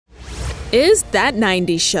Is That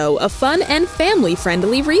 90s Show a fun and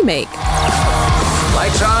family-friendly remake?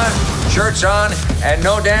 Lights on, shirts on, and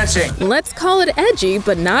no dancing. Let's call it edgy,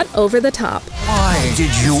 but not over the top. Why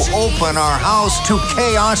did you open our house to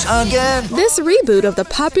chaos again? This reboot of the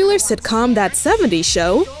popular sitcom That 70s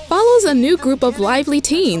Show follows a new group of lively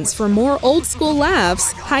teens for more old-school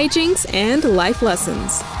laughs, hijinks, and life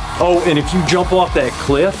lessons. Oh, and if you jump off that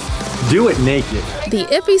cliff, do it naked. The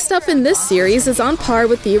iffy stuff in this series is on par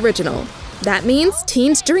with the original. That means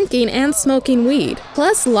teens drinking and smoking weed,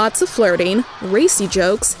 plus lots of flirting, racy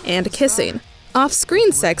jokes, and kissing.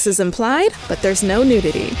 Off-screen sex is implied, but there's no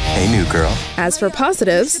nudity. Hey, new girl. As for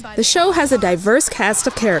positives, the show has a diverse cast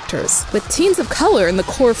of characters, with teens of color in the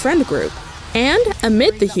core friend group. And,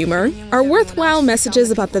 amid the humor, are worthwhile messages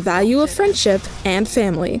about the value of friendship and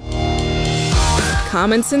family.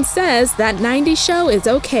 Common Sense says That 90s Show is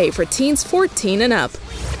okay for teens 14 and up.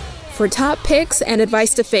 For top picks and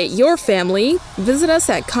advice to fit your family, visit us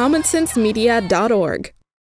at commonsensemedia.org.